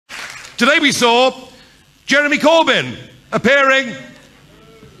Today we saw Jeremy Corbyn appearing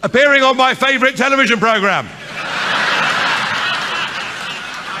on my favourite television programme.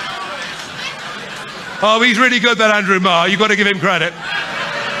 Oh, he's really good, that Andrew Marr. You've got to give him credit.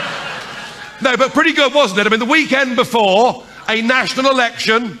 No, but pretty good, wasn't it? I mean, the weekend before a national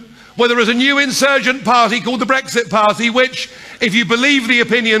election where there is a new insurgent party called the Brexit Party, which, if you believe the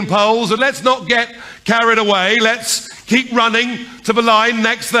opinion polls, and let's not get carried away, let's keep running to the line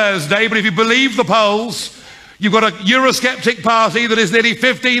next Thursday, but if you believe the polls, you've got a Eurosceptic party that is nearly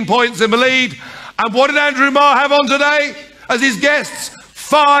 15 points in the lead. And what did Andrew Marr have on today as his guests?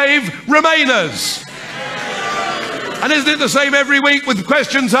 5 Remainers. And isn't it the same every week with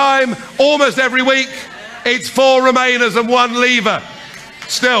Question Time? Almost every week, it's 4 Remainers and 1 Leaver.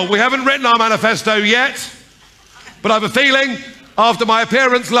 Still, we haven't written our manifesto yet, but I have a feeling, after my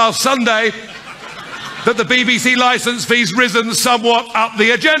appearance last Sunday, that the BBC licence fee's risen somewhat up the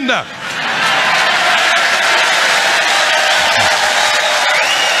agenda.